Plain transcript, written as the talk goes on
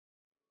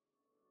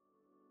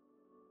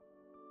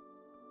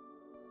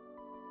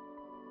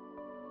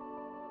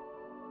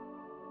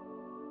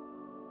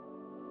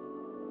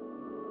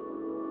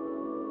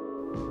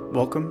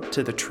Welcome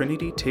to the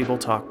Trinity Table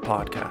Talk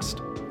podcast,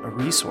 a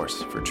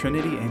resource for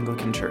Trinity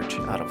Anglican Church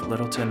out of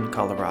Littleton,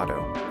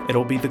 Colorado.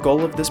 It'll be the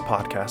goal of this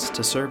podcast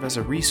to serve as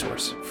a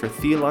resource for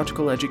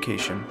theological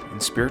education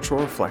and spiritual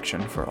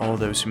reflection for all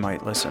those who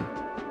might listen.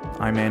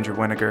 I'm Andrew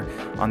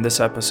Wininger. On this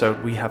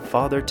episode, we have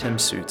Father Tim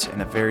Soots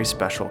and a very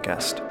special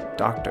guest,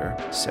 Dr.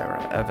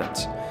 Sara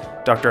Evens.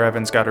 Dr.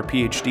 Evens got her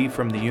PhD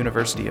from the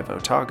University of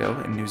Otago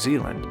in New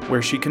Zealand,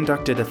 where she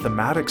conducted a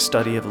thematic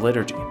study of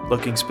liturgy,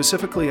 looking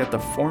specifically at the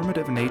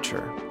formative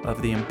nature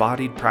of the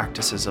embodied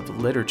practices of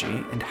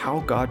liturgy and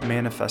how God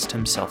manifests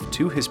himself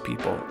to his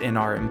people in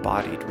our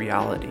embodied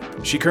reality.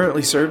 She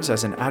currently serves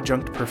as an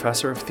adjunct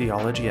professor of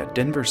theology at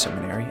Denver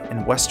Seminary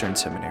and Western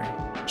Seminary.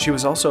 She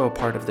was also a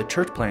part of the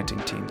church planting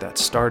team that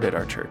started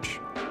our church.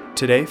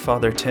 Today,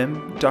 Father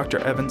Tim, Dr.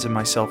 Evens, and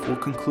myself will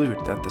conclude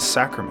that the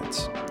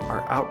sacraments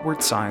are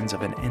outward signs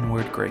of an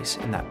inward grace,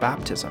 and that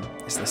baptism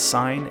is the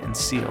sign and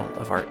seal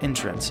of our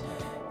entrance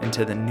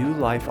into the new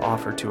life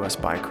offered to us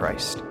by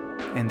Christ,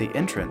 and the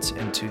entrance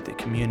into the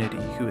community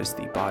who is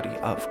the body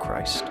of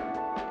Christ.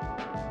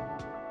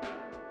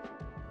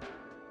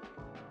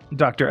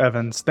 Dr.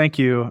 Evens, thank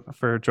you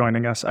for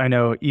joining us. I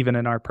know even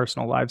in our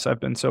personal lives, I've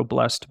been so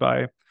blessed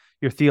by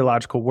your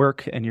theological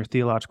work and your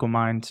theological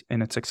mind,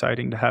 and it's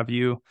exciting to have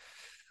you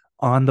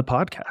on the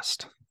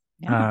podcast.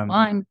 Yeah, well,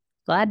 I'm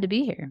glad to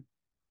be here.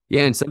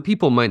 Yeah, and some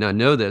people might not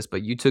know this,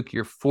 but you took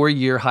your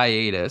 4-year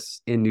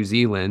hiatus in New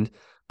Zealand,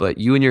 but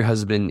you and your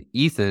husband,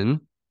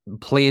 Ethan,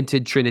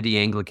 planted Trinity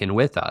Anglican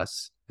with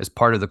us as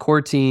part of the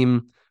core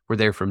team. We're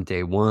there from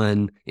day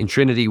one, and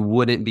Trinity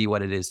wouldn't be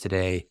what it is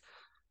today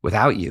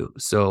without you.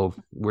 So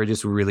we're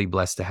just really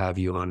blessed to have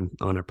you on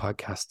our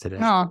podcast today.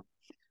 Oh,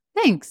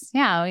 thanks.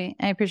 Yeah, I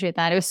appreciate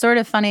that. It was sort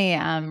of funny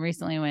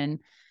recently when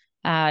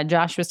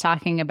Josh was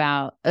talking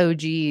about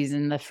OGs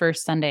and the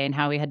first Sunday and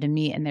how we had to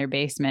meet in their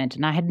basement.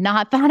 And I had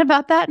not thought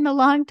about that in a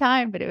long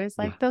time, but it was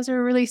like, those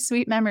are really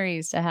sweet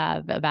memories to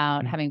have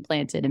about having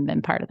planted and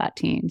been part of that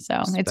team.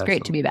 So it's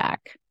great to be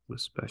back. It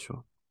was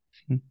special.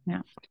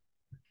 Yeah.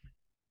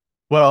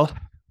 Well,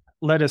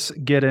 let us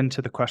get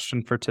into the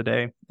question for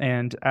today.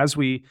 And as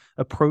we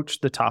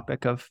approach the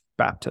topic of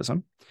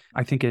baptism,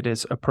 I think it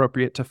is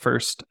appropriate to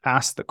first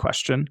ask the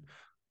question,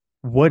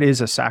 what is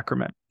a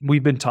sacrament?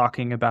 We've been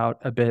talking about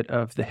a bit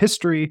of the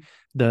history,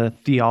 the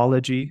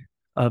theology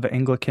of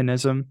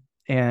Anglicanism,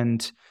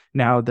 and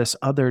now this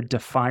other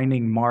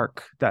defining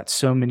mark that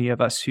so many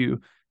of us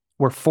who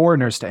were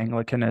foreigners to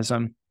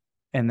Anglicanism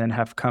and then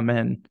have come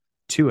in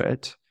to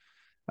it,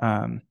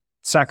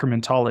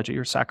 sacramentology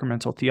or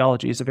sacramental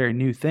theology is a very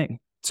new thing.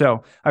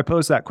 So I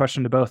pose that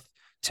question to both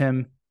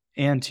Tim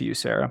and to you,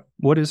 Sara.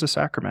 What is a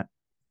sacrament?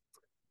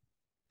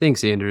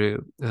 Thanks, Andrew.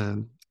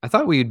 I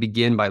thought we would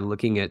begin by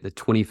looking at the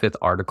 25th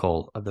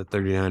article of the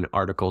 39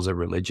 Articles of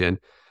Religion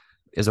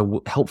as a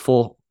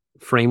helpful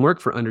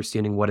framework for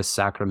understanding what a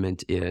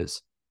sacrament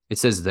is. It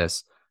says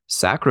this: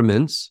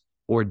 sacraments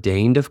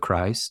ordained of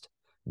Christ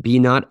be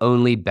not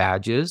only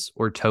badges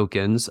or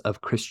tokens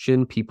of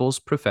Christian people's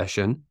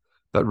profession,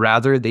 but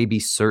rather they be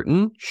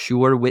certain,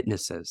 sure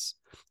witnesses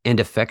and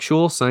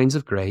effectual signs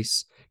of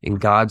grace in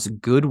God's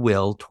good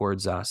will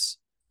towards us,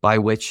 by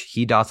which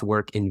he doth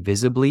work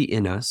invisibly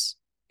in us,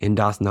 and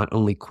doth not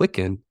only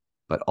quicken,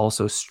 but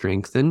also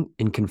strengthen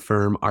and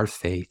confirm our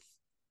faith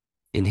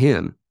in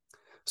him.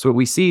 So what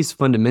we see is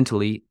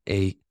fundamentally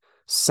a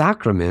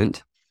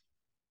sacrament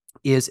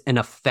is an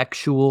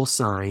effectual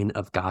sign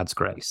of God's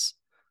grace.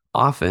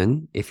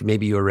 Often, if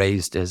maybe you were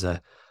raised as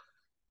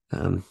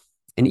an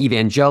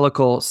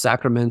evangelical,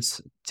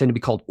 sacraments tend to be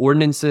called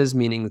ordinances,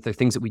 meaning that they're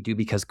things that we do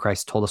because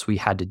Christ told us we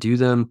had to do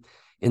them.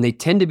 And they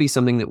tend to be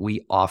something that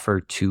we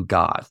offer to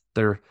God.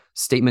 They're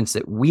statements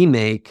that we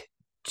make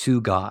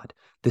to God.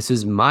 This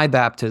is my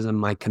baptism,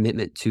 my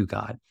commitment to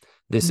God.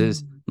 This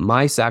is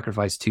my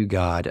sacrifice to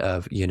God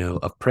of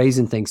praise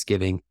and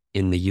thanksgiving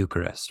in the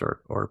Eucharist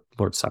or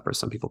Lord's Supper,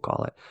 some people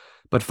call it.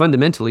 But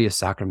fundamentally, a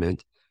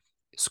sacrament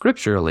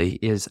scripturally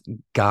is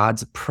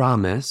God's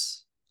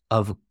promise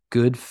of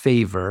good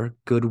favor,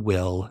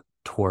 goodwill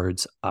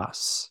towards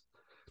us.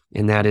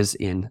 And that is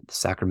in the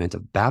sacrament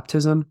of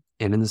baptism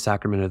and in the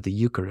sacrament of the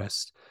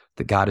Eucharist,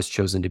 that God has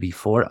chosen to be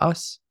for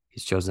us.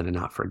 He's chosen to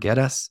not forget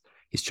us.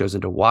 He's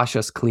chosen to wash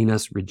us, clean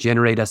us,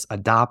 regenerate us,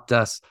 adopt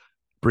us,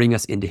 bring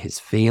us into his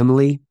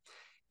family.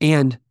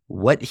 And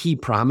what he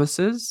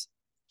promises,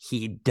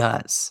 he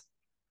does.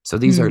 So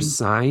these are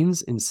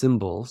signs and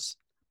symbols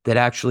that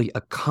actually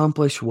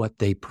accomplish what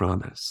they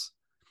promise.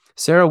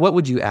 Sara, what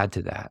would you add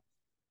to that?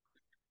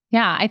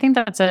 Yeah, I think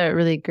that's a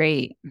really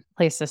great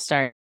place to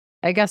start.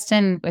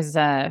 Augustine was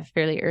a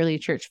fairly early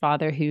church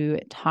father who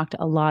talked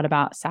a lot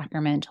about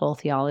sacramental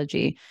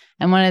theology.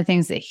 And one of the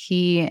things that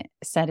he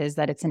said is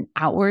that it's an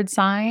outward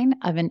sign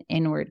of an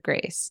inward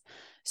grace.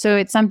 So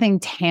it's something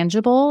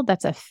tangible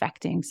that's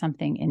affecting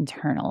something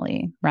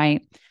internally,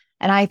 right?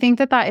 And I think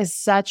that is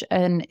such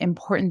an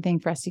important thing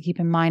for us to keep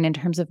in mind in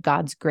terms of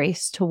God's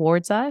grace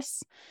towards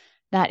us,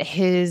 that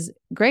his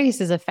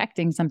grace is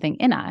affecting something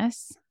in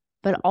us,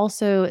 but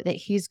also that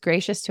he's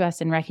gracious to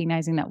us in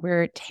recognizing that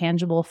we're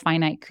tangible,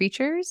 finite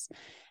creatures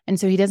And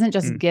so he doesn't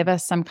just give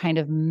us some kind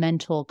of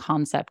mental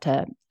concept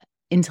to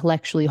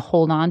intellectually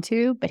hold on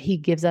to, but he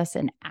gives us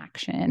an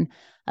action,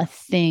 a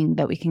thing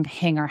that we can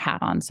hang our hat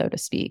on, so to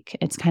speak.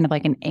 It's kind of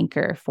like an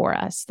anchor for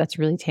us that's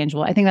really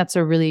tangible. I think that's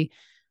a really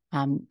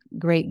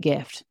great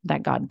gift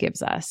that God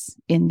gives us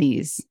in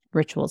these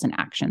rituals and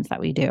actions that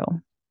we do.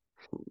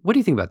 What do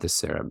you think about this,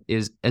 Sarah?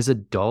 Is as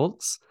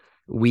adults,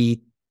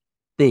 we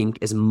think,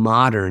 as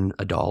modern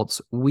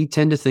adults, we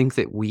tend to think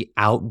that we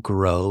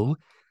outgrow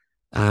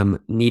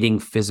needing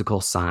physical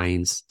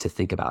signs to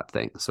think about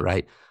things,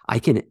 right? I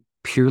can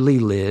purely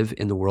live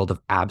in the world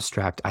of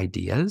abstract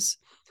ideas,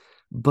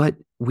 but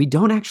we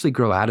don't actually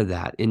grow out of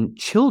that. In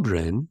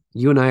children,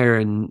 you and I are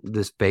in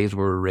this phase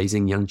where we're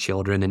raising young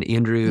children, and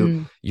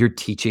Andrew, you're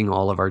teaching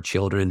all of our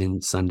children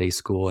in Sunday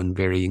school in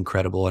very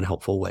incredible and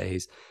helpful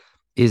ways,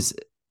 is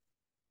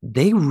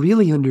they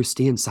really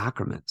understand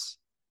sacraments.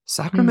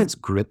 Sacraments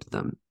grip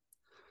them,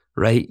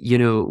 right? You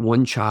know,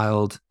 one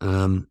child,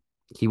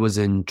 he was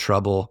in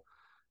trouble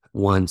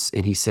once,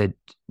 and he said,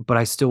 but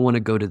I still want to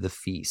go to the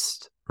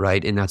feast,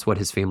 right? And that's what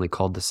his family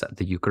called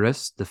the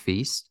Eucharist, the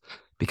feast,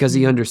 because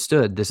he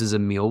understood this is a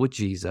meal with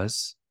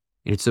Jesus,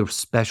 and it's a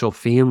special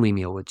family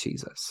meal with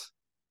Jesus.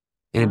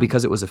 And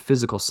because it was a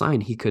physical sign,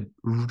 he could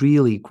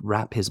really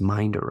wrap his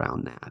mind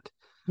around that.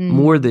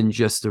 More than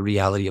just the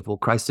reality of, well,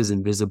 Christ is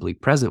invisibly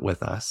present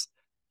with us.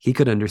 He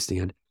could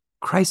understand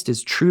Christ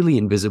is truly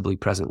invisibly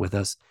present with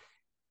us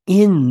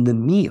in the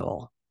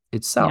meal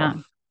itself.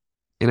 Yeah.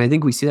 And I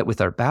think we see that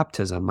with our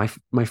baptism.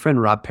 My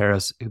friend Rob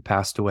Paris, who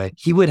passed away,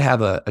 he would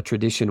have a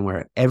tradition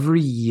where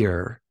every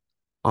year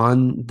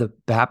on the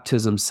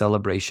baptism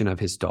celebration of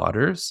his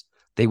daughters,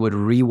 they would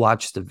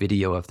rewatch the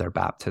video of their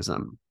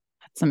baptism.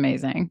 That's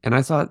amazing. And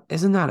I thought,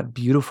 isn't that a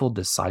beautiful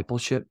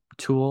discipleship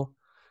tool?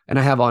 And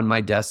I have on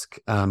my desk,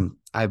 I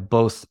have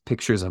both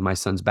pictures of my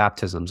son's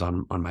baptisms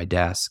on my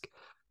desk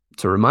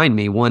to remind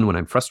me, one, when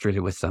I'm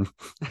frustrated with them,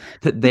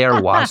 that they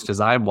are washed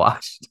as I'm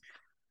washed,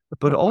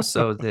 but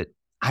also that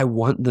I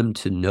want them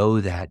to know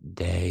that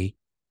day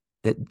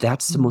that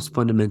that's the most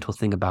fundamental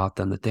thing about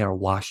them, that they are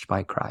washed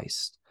by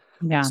Christ.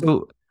 Yeah.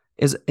 So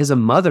as a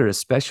mother,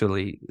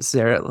 especially,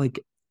 Sarah, like,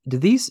 do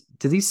these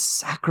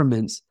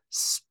sacraments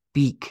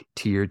speak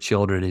to your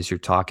children as you're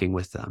talking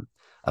with them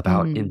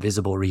about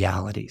invisible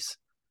realities?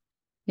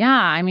 Yeah,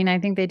 I mean, I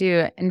think they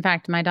do. In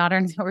fact, my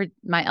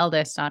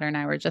eldest daughter and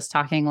I were just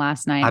talking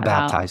last night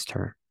about... baptized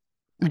her.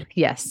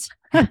 Yes.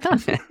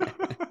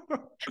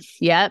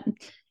 Yep.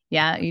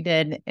 Yeah, you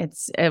did.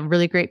 It's a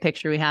really great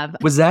picture we have.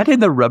 Was that in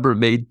the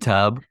Rubbermaid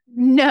tub?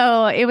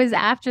 No, it was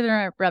after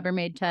the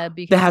Rubbermaid tub,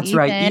 because that's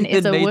right. Ethan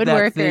is a made woodworker.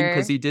 That thing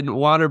because he didn't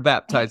want her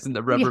baptized in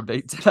the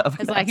Rubbermaid tub.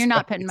 It's like, you're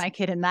not putting my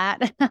kid in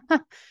that.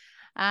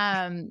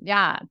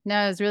 Yeah,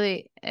 no, it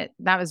was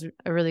that was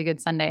a really good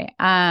Sunday.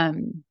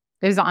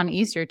 It was on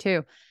Easter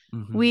too.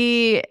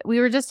 We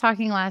were just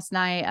talking last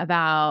night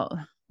about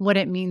what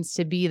it means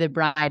to be the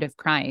bride of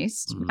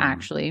Christ,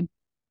 actually.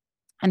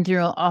 And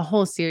through a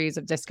whole series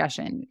of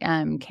discussion,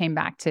 came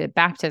back to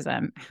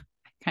baptism,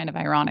 kind of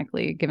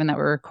ironically, given that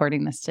we're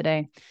recording this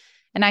today.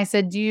 And I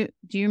said, do you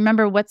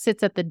remember what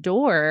sits at the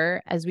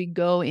door as we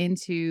go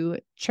into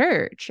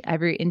church,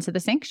 into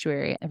the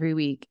sanctuary every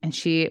week? And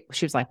she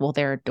was like, well,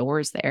 there are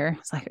doors there. I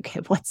was like,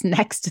 okay, what's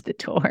next to the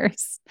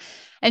doors?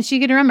 And she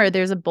could remember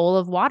there's a bowl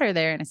of water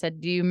there. And I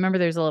said, do you remember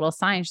there's a little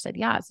sign? She said,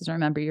 yeah, it says,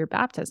 remember your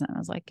baptism. I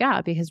was like,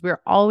 yeah, because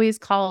we're always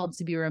called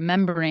to be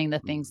remembering the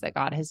things that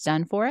God has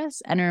done for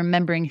us and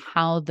remembering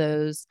how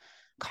those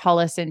call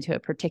us into a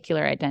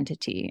particular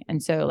identity.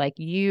 And so, like,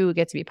 you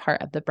get to be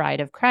part of the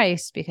bride of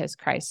Christ because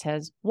Christ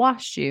has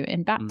washed you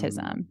in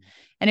baptism.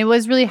 And it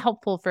was really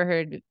helpful for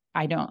her.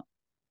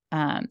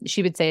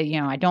 She would say,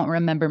 I don't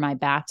remember my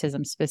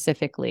baptism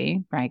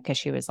specifically, right? Because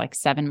she was like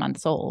 7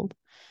 months old,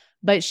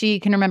 but she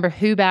can remember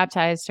who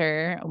baptized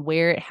her,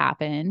 where it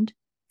happened,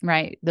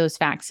 right? Those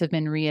facts have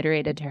been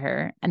reiterated to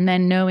her. And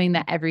then knowing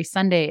that every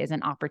Sunday is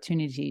an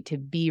opportunity to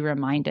be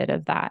reminded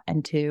of that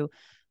and to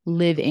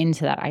live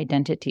into that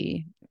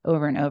identity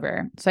over and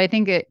over. So I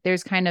think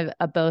there's kind of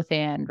a both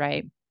and,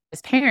 right?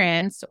 As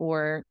parents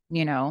or,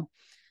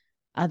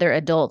 other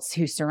adults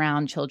who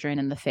surround children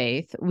in the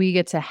faith, we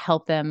get to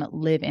help them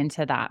live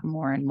into that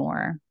more and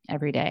more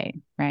every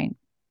day, right?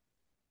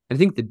 I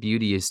think the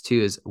beauty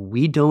is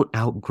we don't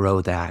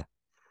outgrow that.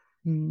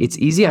 It's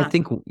easy, I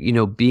think,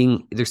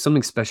 there's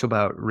something special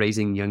about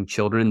raising young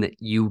children that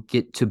you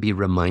get to be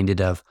reminded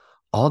of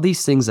all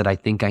these things that I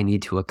think I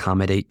need to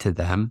accommodate to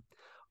them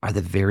are the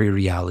very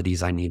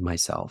realities I need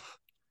myself.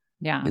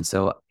 Yeah. And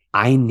so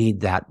I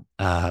need that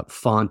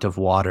font of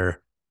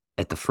water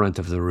at the front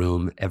of the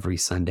room every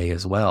Sunday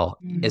as well,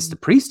 as the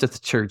priest of the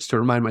church, to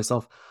remind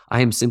myself I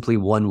am simply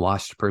one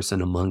washed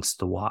person amongst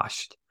the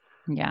washed.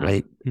 Yeah.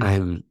 Right?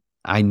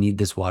 I need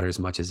this water as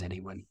much as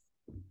anyone.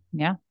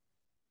 Yeah.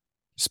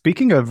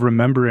 Speaking of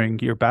remembering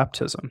your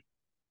baptism,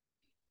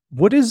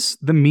 what is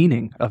the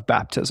meaning of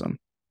baptism?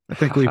 I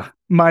think we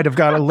might have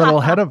got a little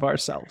ahead of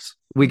ourselves.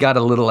 We got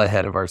a little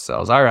ahead of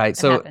ourselves. All right.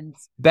 So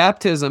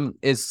baptism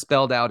is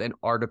spelled out in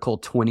Article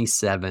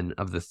 27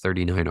 of the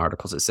 39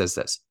 Articles. It says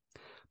this: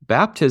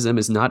 Baptism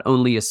is not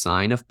only a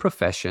sign of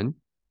profession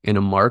and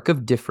a mark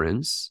of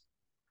difference,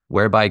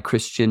 whereby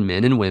Christian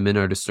men and women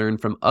are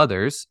discerned from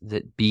others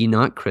that be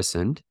not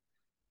christened,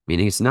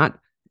 meaning it's not,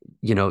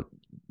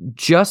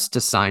 just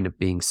a sign of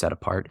being set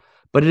apart,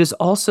 but it is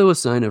also a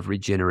sign of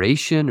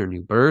regeneration or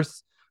new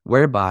birth,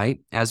 whereby,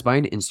 as by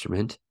an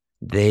instrument,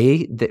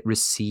 they that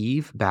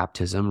receive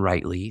baptism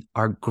rightly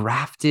are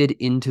grafted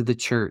into the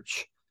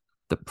church.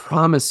 The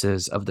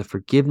promises of the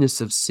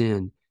forgiveness of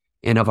sin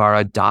and of our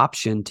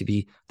adoption to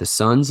be the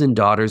sons and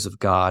daughters of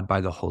God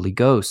by the Holy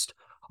Ghost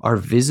are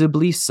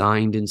visibly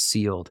signed and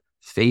sealed.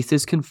 Faith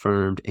is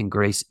confirmed and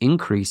grace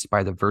increased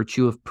by the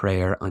virtue of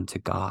prayer unto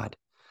God.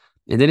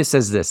 And then it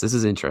says this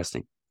is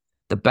interesting.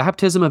 The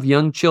baptism of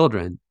young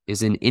children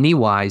is in any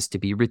wise to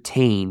be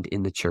retained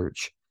in the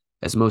church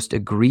as most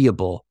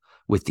agreeable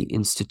with the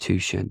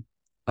institution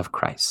of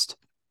Christ.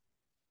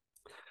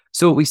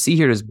 So what we see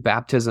here is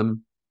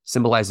baptism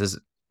symbolizes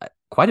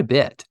quite a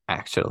bit,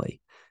 actually.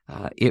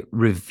 It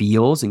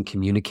reveals and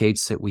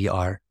communicates that we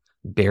are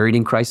buried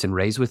in Christ and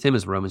raised with him,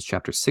 as Romans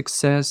chapter 6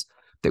 says,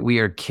 that we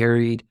are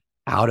carried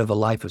out of a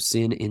life of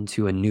sin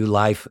into a new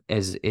life,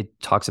 as it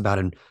talks about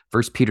in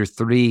 1 Peter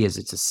 3, as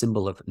it's a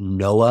symbol of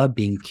Noah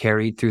being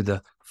carried through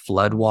the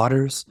flood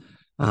waters.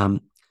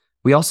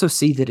 We also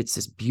see that it's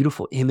this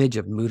beautiful image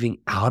of moving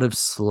out of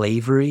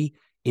slavery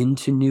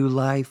into new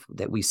life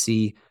that we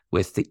see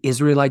with the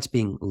Israelites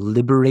being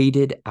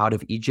liberated out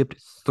of Egypt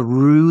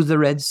through the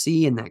Red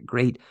Sea and that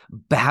great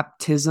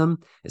baptism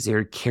as they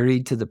are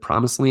carried to the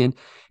promised land.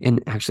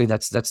 And actually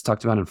that's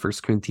talked about in 1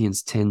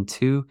 Corinthians 10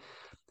 too.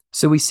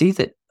 So we see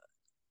that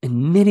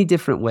in many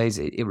different ways,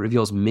 it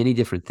reveals many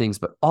different things,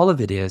 but all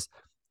of it is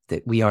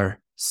that we are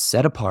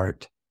set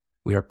apart.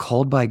 We are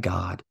called by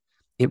God.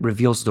 It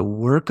reveals the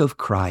work of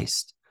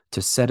Christ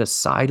to set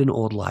aside an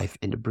old life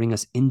and to bring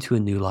us into a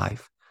new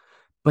life.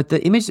 But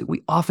the image that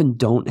we often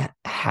don't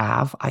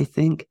have, I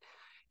think,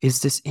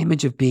 is this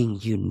image of being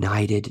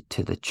united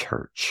to the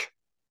church.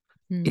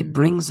 It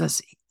brings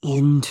us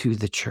into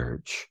the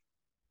church.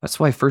 That's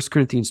why 1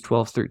 Corinthians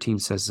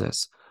 12:13 says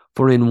this,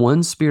 for in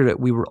one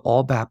spirit we were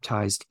all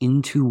baptized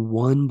into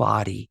one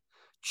body,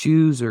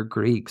 Jews or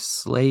Greeks,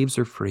 slaves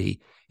or free,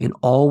 and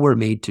all were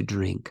made to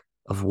drink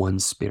of one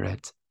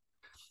spirit.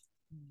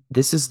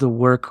 This is the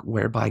work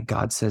whereby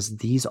God says,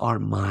 these are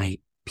my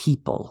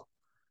people.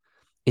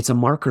 It's a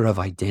marker of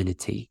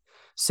identity.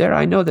 Sarah,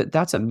 I know that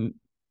that's a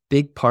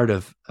big part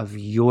of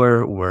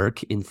your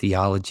work in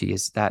theology,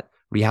 is that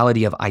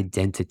reality of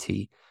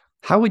identity.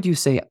 How would you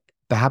say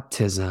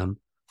baptism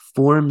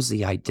forms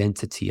the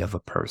identity of a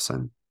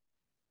person?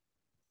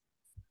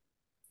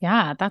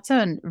 Yeah, that's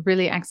a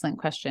really excellent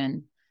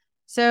question.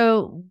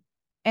 So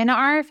in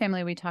our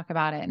family, we talk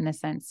about it in the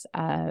sense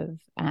of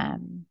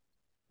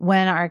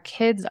when our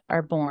kids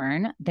are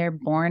born, they're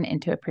born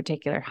into a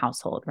particular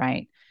household,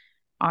 right?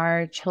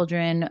 Our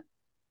children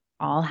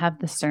all have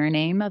the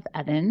surname of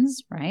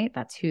Evans, right?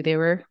 That's who they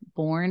were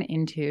born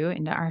into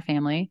our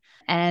family.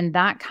 And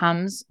that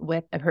comes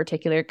with a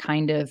particular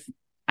kind of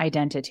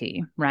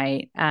identity,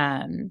 right?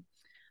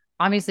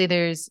 Obviously,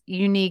 there's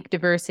unique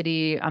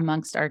diversity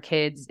amongst our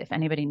kids. If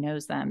anybody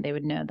knows them, they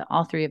would know that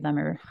all three of them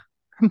are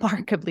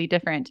remarkably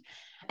different.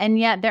 And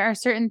yet there are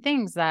certain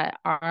things that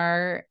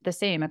are the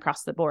same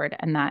across the board.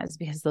 And that is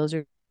because those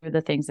are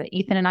the things that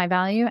Ethan and I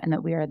value and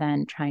that we are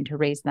then trying to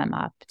raise them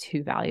up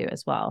to value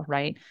as well,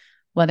 right?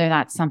 Whether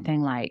that's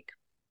something like,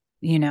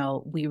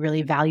 we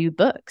really value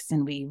books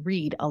and we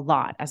read a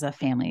lot as a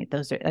family.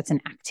 That's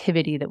an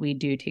activity that we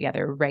do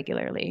together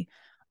regularly.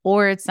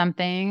 Or it's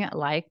something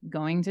like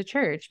going to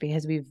church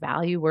because we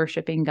value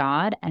worshiping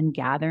God and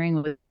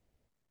gathering with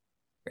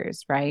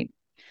others, right?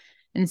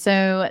 And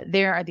so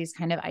there are these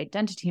kind of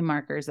identity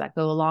markers that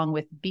go along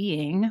with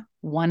being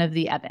one of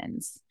the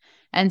Evans.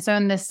 And so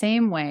in the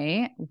same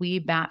way, we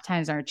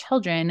baptize our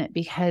children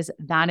because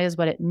that is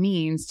what it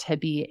means to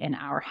be in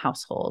our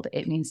household.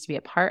 It means to be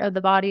a part of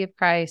the body of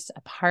Christ,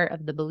 a part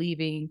of the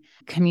believing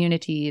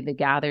community, the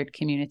gathered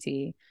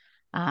community.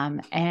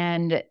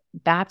 And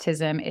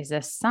baptism is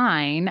a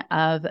sign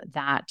of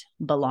that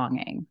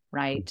belonging,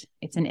 right?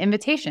 It's an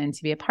invitation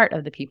to be a part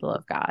of the people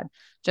of God,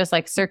 just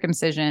like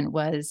circumcision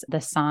was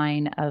the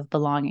sign of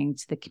belonging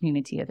to the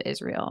community of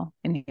Israel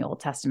in the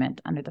Old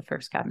Testament under the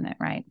first covenant,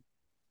 right?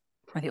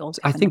 Or the Old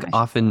Covenant. I think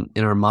often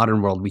in our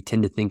modern world, we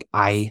tend to think,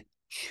 I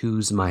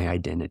choose my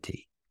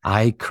identity.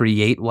 I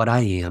create what I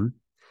am.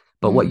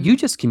 But what you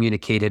just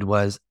communicated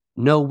was,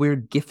 no, we're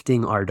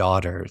gifting our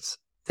daughters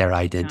their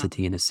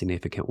identity in a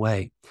significant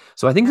way.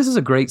 So I think this is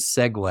a great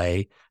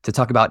segue to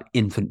talk about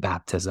infant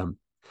baptism,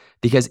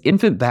 because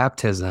infant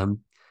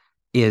baptism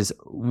is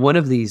one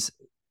of these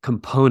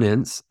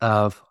components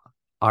of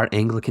our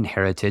Anglican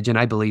heritage, and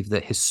I believe the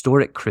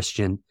historic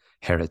Christian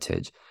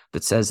heritage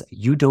that says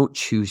you don't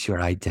choose your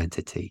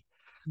identity.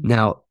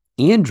 Now,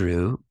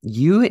 Andrew,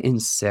 you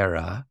and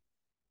Sarah,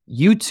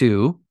 you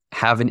two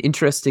have an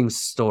interesting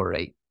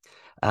story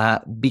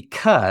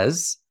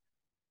because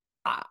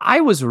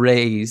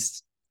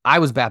I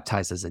was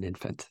baptized as an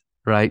infant,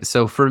 right?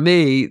 So for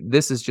me,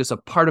 this is just a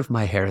part of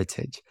my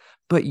heritage.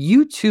 but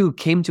you too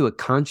came to a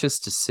conscious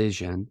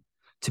decision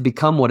to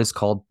become what is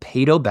called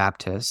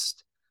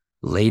paedobaptist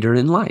later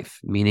in life,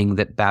 meaning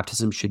that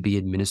baptism should be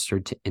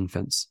administered to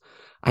infants.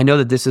 I know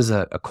that this is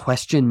a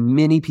question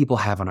many people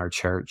have in our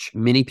church,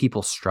 many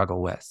people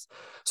struggle with.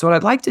 So what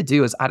I'd like to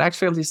do is I'd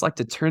actually just like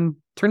to turn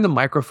the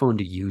microphone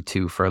to you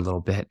two for a little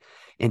bit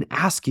and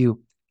ask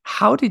you,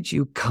 how did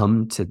you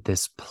come to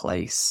this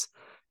place?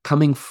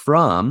 Coming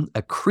from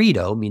a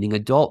credo, meaning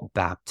adult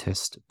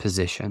Baptist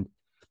position.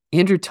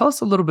 Andrew, tell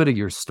us a little bit of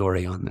your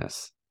story on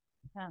this.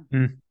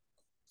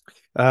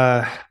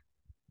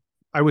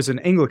 I was an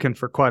Anglican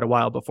for quite a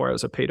while before I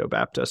was a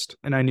paedobaptist,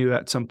 and I knew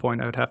at some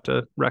point I would have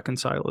to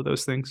reconcile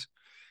those things.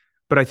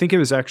 But I think it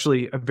was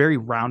actually a very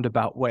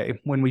roundabout way.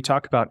 When we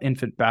talk about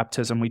infant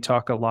baptism, we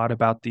talk a lot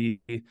about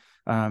the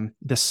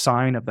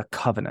sign of the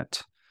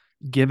covenant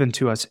given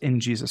to us in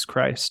Jesus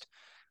Christ.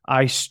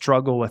 I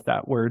struggle with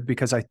that word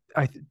because I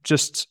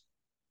just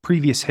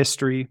previous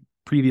history,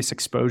 previous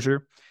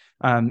exposure.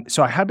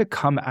 So I had to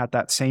come at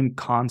that same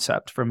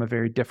concept from a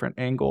very different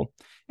angle.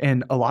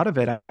 And a lot of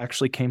it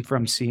actually came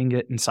from seeing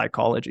it in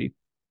psychology,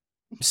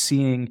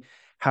 seeing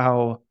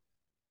how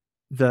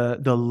the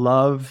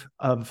love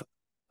of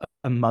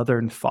a mother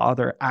and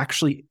father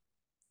actually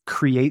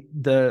create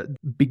the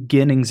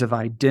beginnings of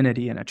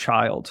identity in a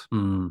child,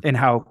 and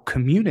how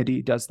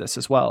community does this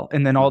as well.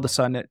 And then all of a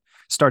sudden it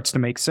starts to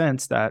make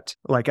sense that,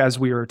 like, as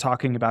we were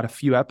talking about a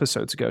few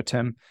episodes ago,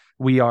 Tim,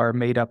 we are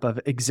made up of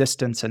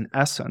existence and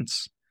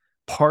essence.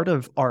 Part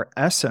of our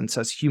essence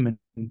as human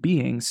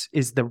beings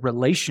is the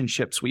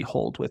relationships we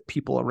hold with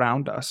people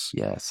around us.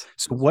 Yes.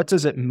 So what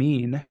does it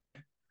mean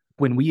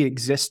when we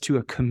exist to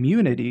a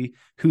community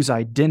whose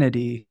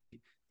identity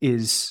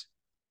is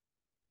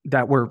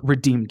that we're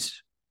redeemed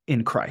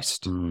in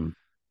Christ?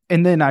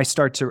 And then I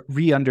start to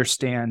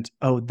re-understand,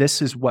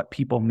 this is what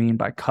people mean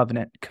by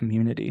covenant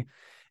community.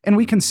 And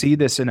we can see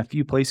this in a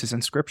few places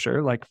in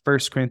Scripture, like 1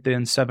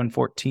 Corinthians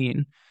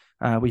 7:14.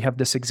 We have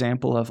this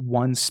example of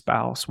one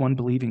spouse, one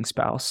believing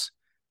spouse.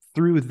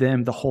 Through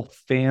them, the whole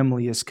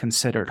family is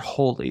considered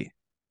holy.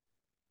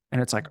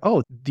 And it's like,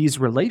 these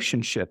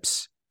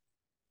relationships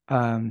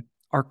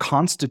are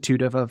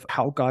constitutive of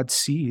how God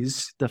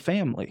sees the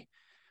family.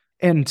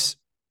 And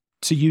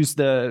to use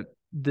the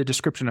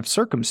description of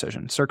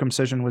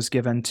circumcision was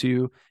given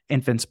to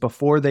infants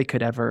before they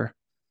could ever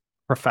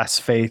profess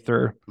faith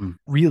or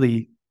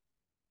really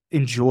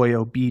enjoy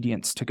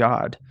obedience to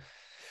God.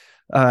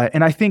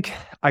 And I think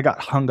I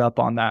got hung up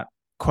on that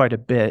quite a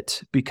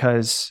bit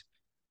because,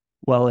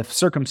 well, if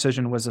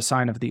circumcision was a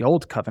sign of the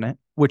old covenant,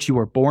 which you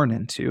were born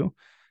into,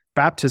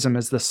 baptism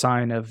is the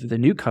sign of the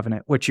new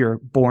covenant, which you're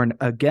born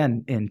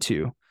again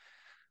into.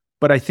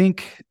 But I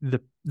think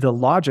the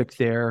logic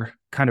there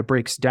kind of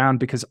breaks down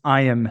because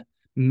I am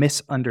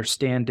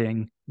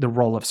misunderstanding the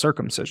role of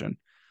circumcision.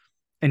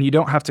 And you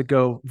don't have to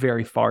go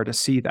very far to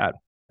see that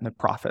in the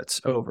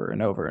prophets over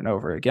and over and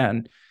over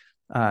again.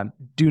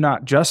 Do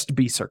not just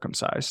be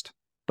circumcised,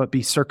 but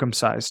be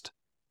circumcised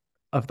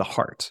of the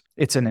heart.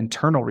 It's an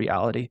internal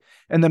reality.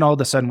 And then all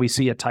of a sudden we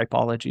see a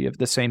typology of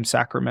the same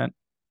sacrament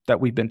that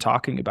we've been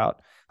talking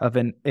about, of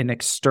an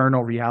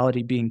external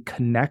reality being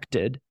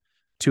connected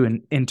to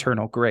an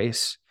internal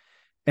grace.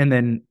 And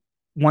then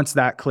once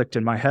that clicked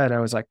in my head, I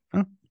was like,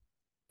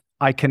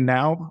 I can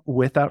now,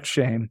 without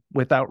shame,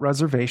 without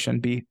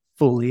reservation, be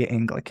fully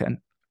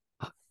Anglican.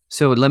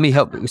 So let me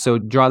help. So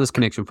draw this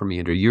connection for me,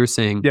 Andrew. You're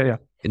saying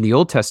in the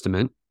Old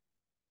Testament,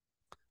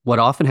 what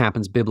often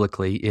happens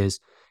biblically is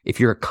if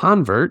you're a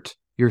convert,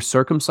 you're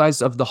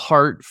circumcised of the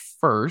heart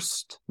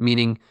first,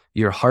 meaning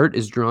your heart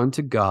is drawn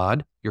to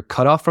God, you're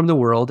cut off from the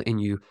world,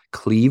 and you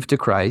cleave to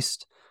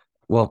Christ.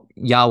 Well,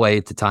 Yahweh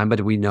at the time,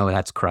 but we know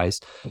that's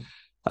Christ.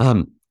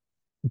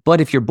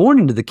 But if you're born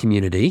into the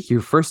community,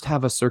 you first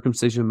have a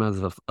circumcision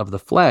of the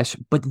flesh,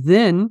 but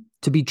then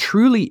to be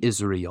truly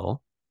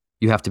Israel,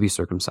 you have to be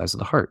circumcised of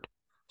the heart.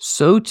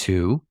 So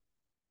too,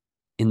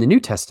 in the New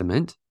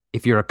Testament,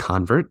 if you're a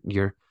convert,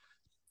 you're,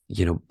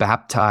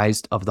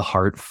 baptized of the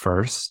heart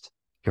first.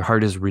 Your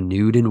heart is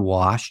renewed and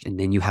washed, and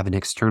then you have an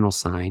external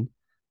sign.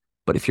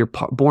 But if you're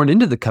born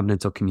into the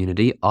covenantal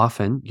community,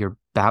 often you're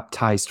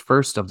baptized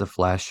first of the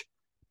flesh,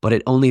 but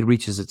it only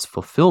reaches its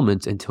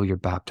fulfillment until you're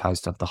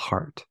baptized of the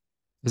heart.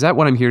 Is that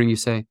what I'm hearing you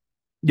say?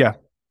 Yeah,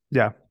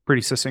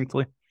 pretty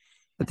succinctly.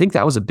 I think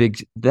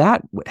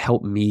that would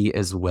help me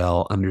as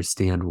well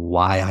understand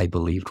why I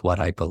believed what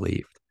I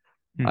believed.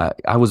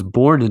 I was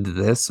born into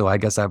this, so I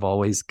guess I've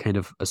always kind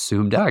of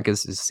assumed, I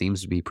guess it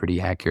seems to be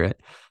pretty accurate.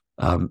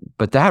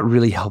 But that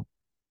really helped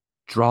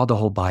draw the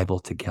whole Bible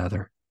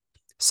together.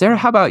 Sarah,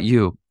 how about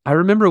you? I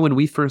remember when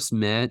we first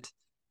met,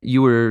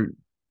 you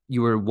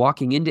were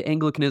walking into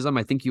Anglicanism.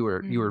 I think you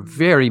were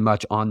very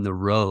much on the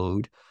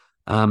road,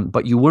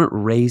 but you weren't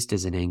raised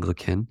as an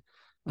Anglican.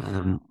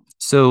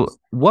 So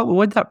what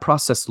would that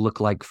process look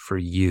like for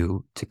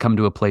you to come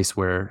to a place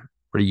where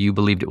you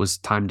believed it was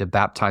time to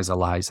baptize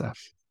Eliza?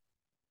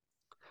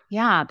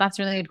 Yeah, that's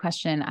a really good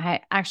question.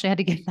 I actually had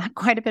to give that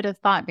quite a bit of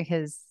thought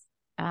because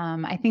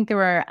I think there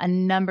were a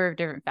number of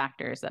different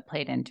factors that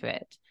played into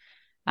it.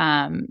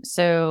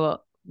 So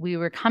we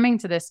were coming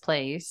to this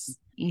place,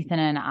 Ethan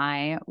and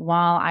I,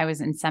 while I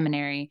was in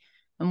seminary.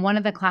 And one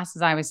of the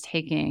classes I was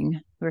taking,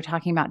 we were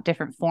talking about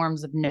different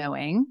forms of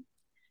knowing,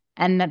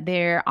 and that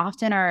there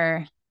often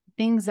are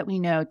things that we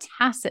know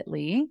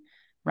tacitly,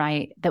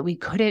 right, that we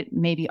couldn't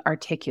maybe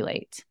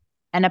articulate.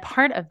 And a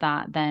part of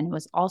that then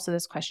was also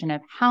this question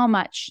of how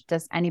much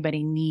does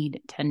anybody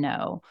need to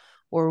know,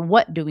 or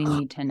what do we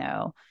need to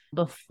know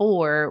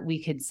before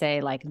we could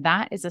say, like,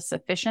 that is a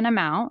sufficient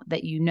amount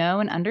that you know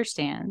and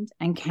understand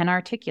and can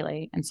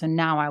articulate. And so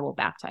now I will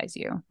baptize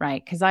you,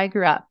 right? Because I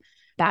grew up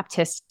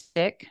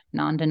Baptistic,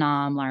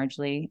 non-denom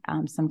largely,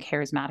 some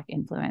charismatic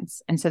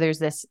influence. And so there's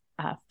this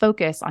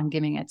focus on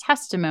giving a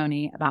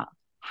testimony about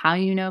how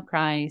you know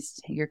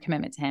Christ, your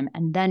commitment to him,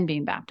 and then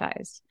being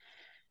baptized.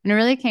 And it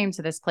really came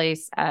to this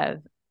place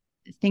of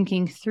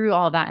thinking through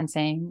all that and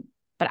saying,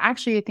 but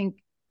actually, I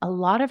think a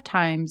lot of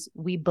times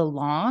we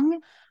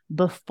belong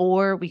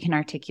before we can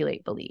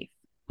articulate belief,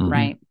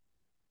 right?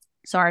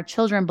 So our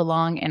children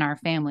belong in our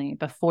family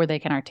before they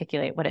can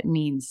articulate what it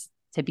means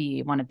to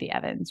be one of the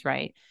Evens,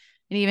 right?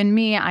 And even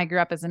me, I grew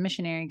up as a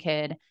missionary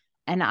kid,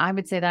 and I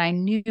would say that I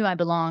knew I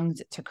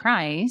belonged to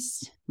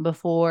Christ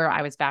before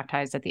I was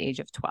baptized at the age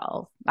of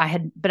 12.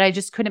 But I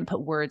just couldn't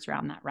put words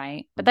around that,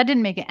 right? But that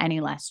didn't make it any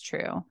less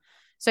true.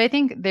 So I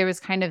think there was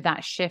kind of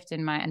that shift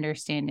in my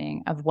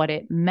understanding of what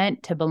it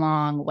meant to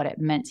belong, what it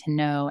meant to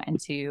know and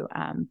to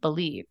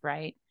believe,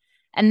 right?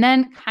 And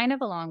then kind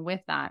of along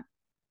with that,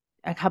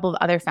 a couple of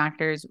other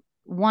factors.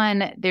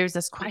 One, there's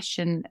this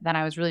question that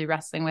I was really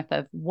wrestling with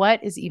of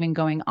what is even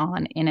going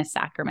on in a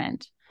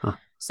sacrament?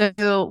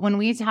 So when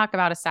we talk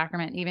about a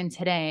sacrament, even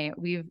today,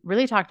 we've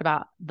really talked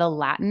about the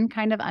Latin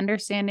kind of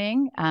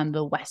understanding,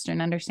 the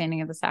Western understanding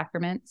of the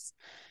sacraments.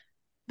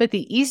 But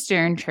the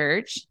Eastern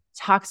Church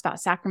talks about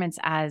sacraments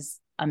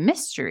as a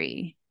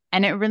mystery.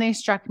 And it really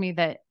struck me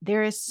that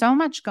there is so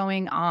much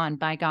going on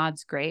by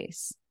God's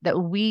grace that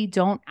we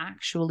don't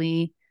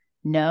actually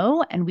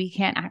know and we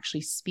can't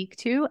actually speak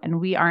to and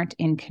we aren't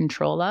in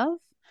control of.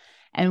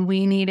 And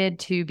we needed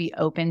to be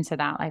open to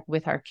that, like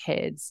with our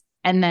kids.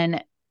 And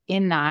then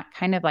in that,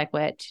 kind of like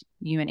what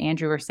you and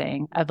Andrew were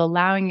saying, of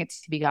allowing it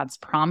to be God's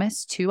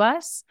promise to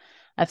us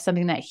of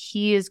something that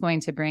he is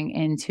going to bring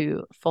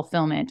into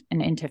fulfillment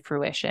and into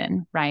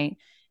fruition, right?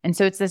 And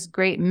so it's this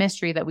great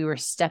mystery that we were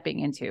stepping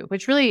into,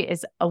 which really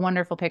is a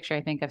wonderful picture,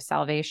 I think, of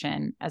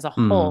salvation as a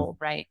whole,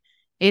 right?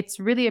 It's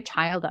really a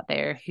child out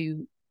there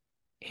who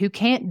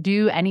can't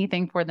do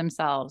anything for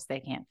themselves.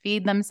 They can't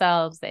feed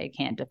themselves. They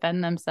can't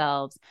defend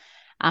themselves.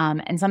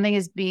 And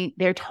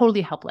they're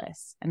totally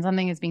helpless, and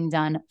something is being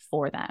done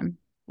for them,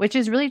 which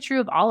is really true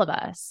of all of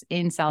us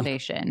in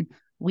salvation.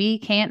 We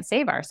can't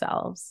save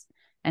ourselves.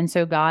 And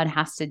so God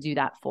has to do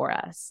that for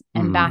us.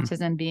 And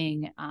baptism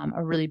being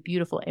a really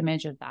beautiful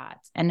image of that,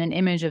 and an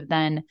image of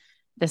then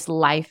this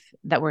life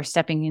that we're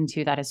stepping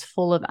into that is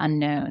full of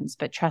unknowns,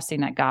 but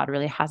trusting that God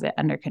really has it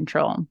under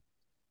control.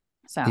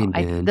 So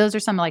those are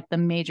some of like the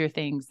major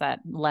things that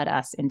led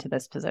us into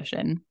this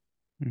position.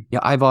 Yeah,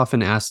 I've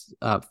often asked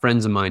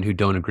friends of mine who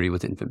don't agree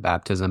with infant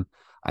baptism,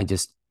 I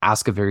just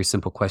ask a very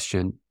simple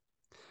question.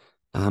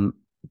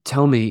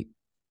 Tell me,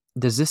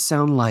 does this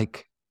sound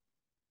like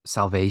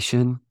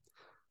salvation?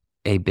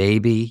 A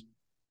baby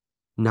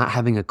not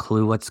having a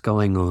clue what's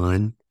going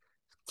on,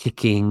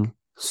 kicking,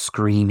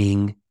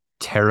 screaming,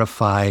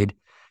 terrified,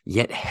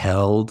 yet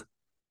held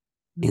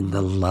in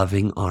the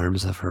loving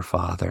arms of her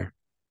father.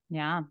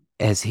 Yeah.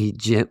 As he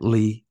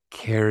gently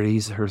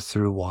carries her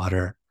through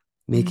water,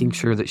 making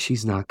sure that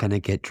she's not going to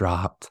get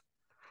dropped.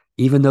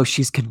 Even though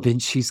she's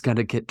convinced she's going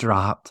to get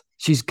dropped,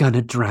 she's going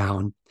to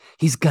drown.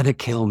 He's going to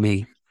kill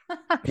me.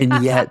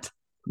 And yet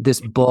this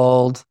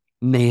bald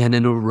man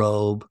in a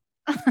robe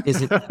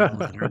isn't going to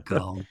let her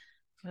go.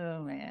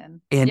 Oh,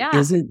 man. And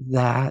isn't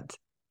that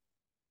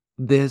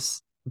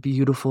this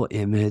beautiful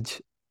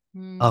image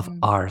of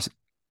our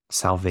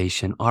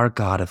salvation, our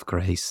God of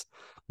grace,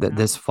 that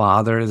this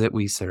Father that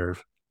we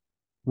serve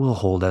will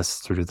hold us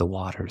through the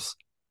waters?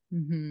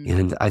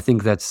 And I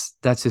think that's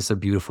just a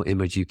beautiful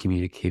image you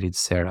communicated,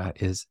 Sara.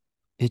 Is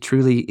it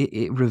truly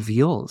it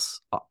reveals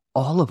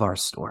all of our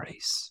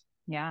stories?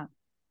 Yeah.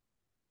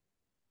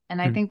 And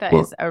I think that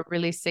is a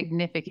really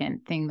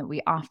significant thing that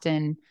we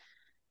often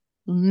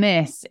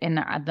miss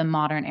in the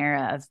modern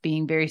era of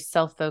being very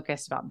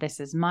self-focused about, this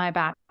is my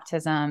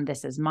baptism,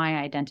 this is my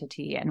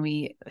identity. And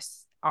we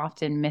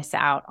often miss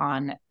out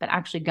on, but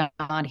actually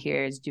God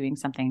here is doing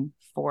something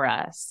for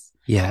us.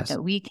 Yes.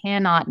 That we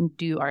cannot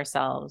do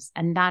ourselves.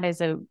 And that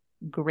is a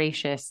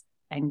gracious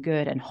and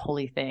good and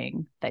holy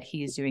thing that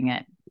he is doing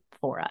it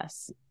for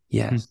us.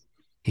 Yes.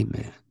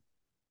 Amen.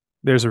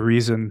 There's a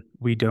reason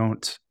we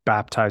don't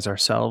baptize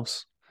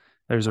ourselves.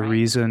 There's a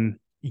reason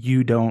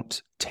you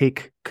don't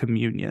take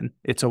communion.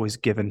 It's always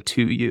given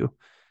to you.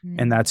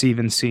 And that's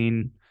even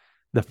seen,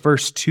 the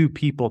first two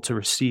people to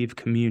receive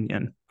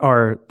communion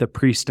are the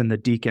priest and the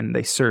deacon.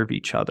 They serve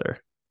each other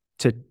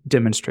to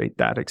demonstrate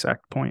that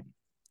exact point.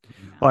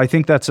 Well, I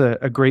think that's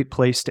a great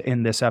place to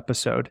end this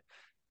episode.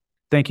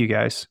 Thank you,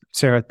 guys.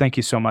 Sara, thank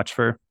you so much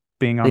for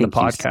being on the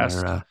podcast.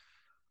 Sara.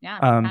 Yeah,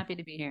 I'm happy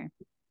to be here.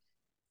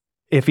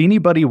 If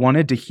anybody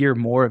wanted to hear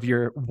more of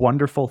your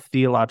wonderful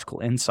theological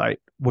insight,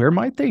 where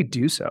might they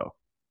do so?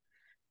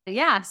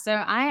 Yeah, so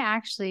I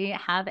actually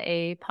have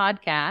a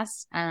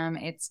podcast.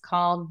 It's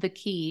called The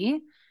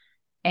Key,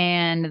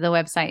 and the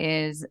website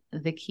is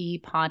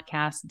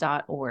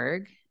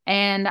thekeypodcast.org.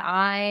 And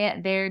I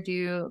there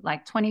do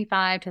like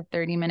 25 to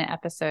 30-minute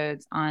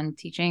episodes on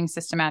teaching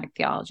systematic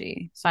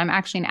theology. So I'm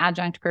actually an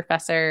adjunct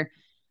professor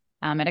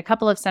at a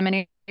couple of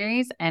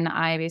seminaries, and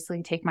I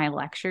basically take my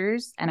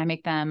lectures and I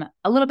make them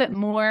a little bit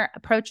more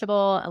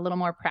approachable, a little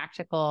more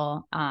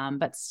practical,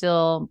 but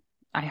still,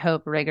 I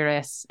hope,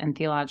 rigorous and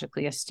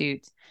theologically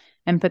astute,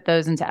 and put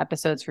those into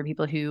episodes for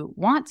people who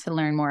want to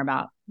learn more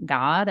about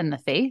God and the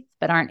faith,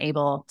 but aren't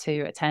able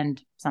to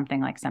attend something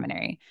like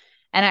seminary.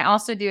 And I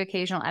also do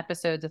occasional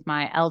episodes with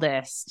my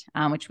eldest,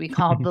 which we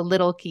call The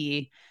Little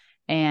Key.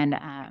 And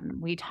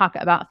we talk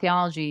about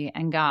theology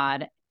and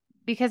God,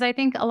 because I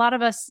think a lot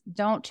of us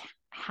don't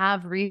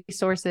have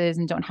resources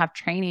and don't have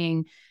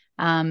training.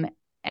 And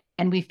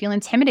we feel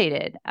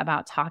intimidated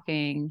about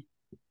talking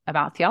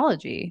about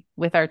theology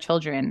with our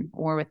children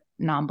or with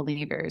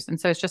non-believers. And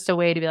so it's just a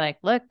way to be like,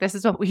 look, this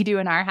is what we do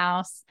in our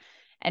house.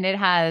 And it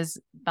has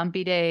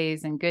bumpy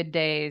days and good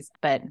days,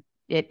 but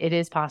it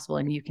is possible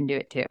and you can do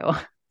it too.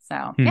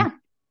 So yeah,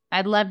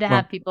 I'd love to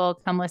have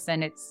people come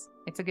listen. It's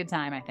a good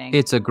time, I think.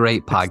 It's a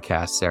great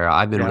podcast, Sarah.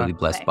 I've been really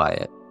blessed by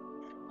it.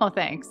 Well,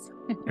 thanks.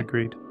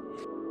 Agreed.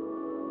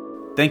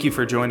 Thank you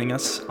for joining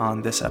us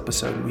on this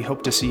episode. We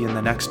hope to see you in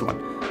the next one.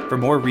 For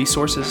more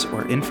resources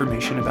or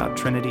information about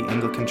Trinity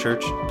Anglican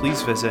Church,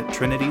 please visit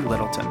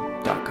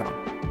trinitylittleton.com.